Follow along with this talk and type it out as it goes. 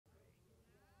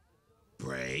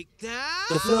break down.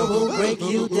 The flow will break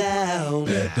you down.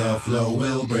 Bet the flow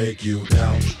will break you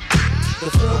down. The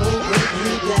flow will break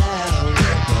you down.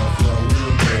 Bet the flow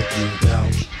will break you down.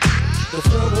 The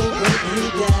flow will break you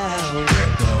down.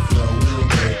 Bet the flow will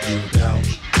break you down.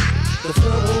 The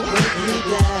flow will break you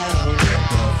down. Bet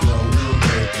the flow will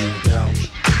break you down.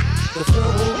 The flow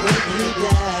will break you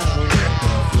down.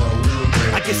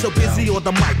 I get so busy on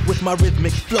the mic with my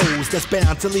rhythmic flows that's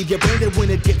bound to leave you branded when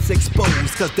it gets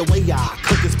exposed. Cause the way I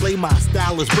could display my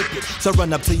style is wicked. So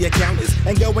run up to your counters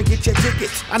and go and get your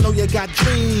tickets. I know you got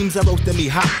dreams of roasting me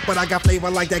hot, but I got flavor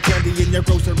like that candy in your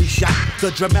grocery shop.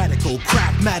 The dramatical,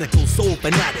 craftmatical, soul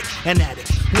fanatic, an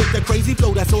addict with the crazy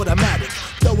flow that's automatic.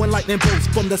 Throwing lightning bolts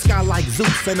from the sky like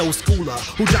Zeus, an old schooler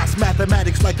who drops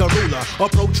mathematics like a ruler or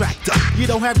protractor. You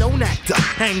don't have no actor.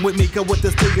 Hang with me, cause with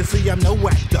this thing you see I'm no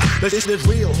actor. This shit is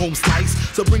real, home slice.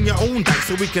 So bring your own dice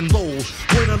so we can roll.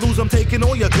 Win or lose, I'm taking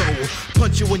all your gold.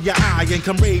 Punch you in your eye and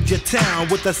come raid your town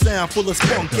with a sound full of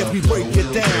spunk. If we break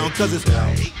it down, cause it's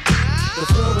down. The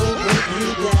flow will break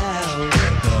you down.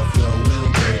 The flow will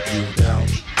break you down.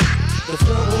 The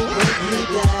flow will break you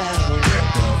down.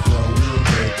 The flow will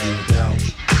break you down.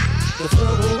 The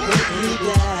flow will break you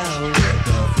down.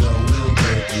 The flow will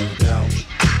break you down.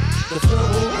 The flow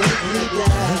will break you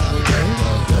down.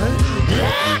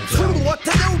 True, what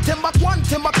to do? Timbuk 1,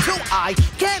 Timbuk 2. I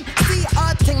can't see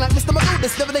a thing like Mr. Magoo.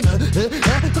 This living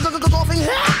golfing.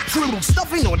 True,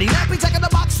 stuffing on the nappy, taking the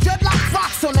box, dreadlock,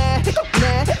 fox on there.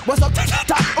 What's up?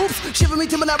 Top, oops, shiver me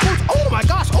to my boots. Oh my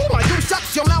gosh, oh my goose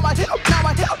shucks. Yo, now I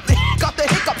got the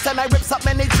hiccups and I rips up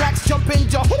many tracks. Jump in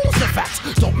your holes, the facts.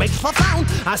 Don't make for sound.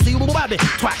 I see you about it.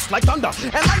 Tracks like thunder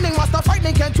and lightning. What's the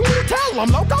frightening? Can't you tell? I'm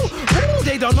loco. Ooh,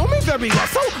 they don't know me very well.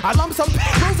 So I lump some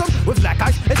bruise them with black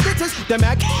eyes and stitches. Them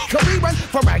I can we run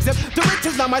for rags if the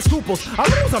riches. Now my scruples. I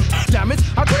lose them. Damn it,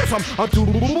 I lose them. I do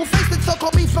face it. So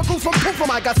call me from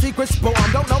I got secrets, but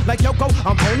I don't know like Yoko.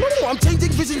 I'm oh no, I'm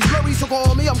changing visions blurry. So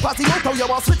call me, I'm Quasimodo. Yo,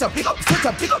 I'll switch up, switch up, switch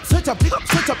up,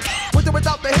 switch up. With or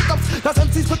without the hiccups, cause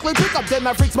MCs quickly pick up. Then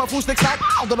I freaks my Fu-Schnickens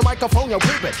out on the microphone, yo,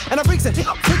 creep it. And I freaks it,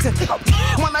 freaks it.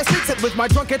 When I speaks it with my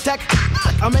drunken tech,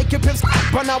 I make it pips.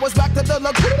 But now it's back to the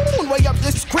lagoon, way up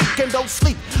this creek and don't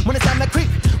sleep. When it's time to creep,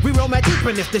 we roll my deep.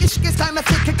 And if the shit gets time to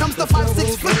fit, here comes the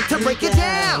 5-6 feet to break it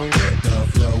down. The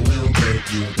flow will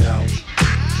break you down.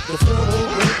 The flow will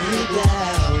break you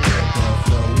down. The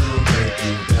flow will break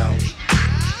you down.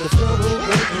 The flow will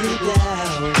break you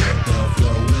down. The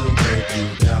flow will break you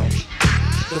down.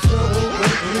 The flow will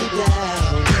break you down.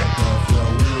 The flow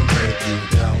will break you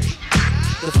down.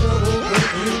 The flow will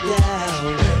break you down.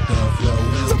 The flow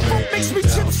will The funk makes me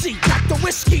tipsy, not the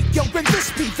whiskey. Yo, when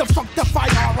this be the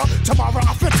funkified aura, tomorrow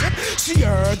I flip it.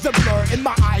 Sheer the blur in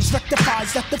my eyes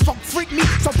rectifies that the funk freak me.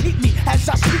 So peep me as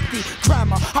I speak the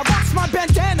grammar. I rocks my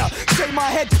bandana, shave my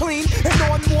head clean, and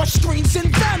on more screens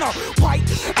than Vanna. White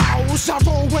owls, I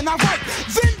roll when I write.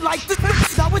 Then like the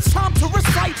lips, now it's time to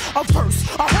recite a verse.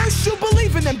 I heard you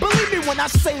believing and believe me when I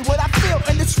say what I feel,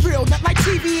 and it's real. Not like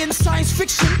TV and science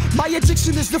fiction. My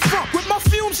addiction is the funk with my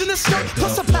fumes in the skirt,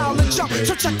 plus a foul and jump.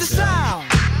 So check the sound.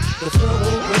 The flow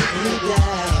will break you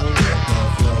down. The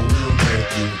flow will break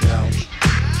you down.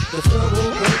 The flow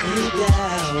will break you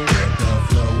down. The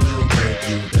flow will break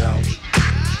you down.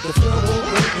 The flow will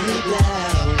break you down.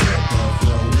 The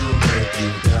flow will break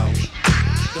you down.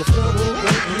 The flow will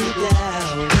break you down.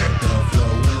 The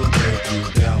flow will break you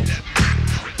down.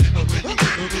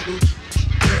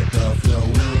 The flow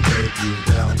will break you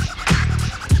down.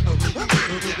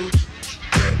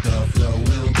 The flow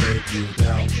will break you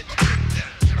down.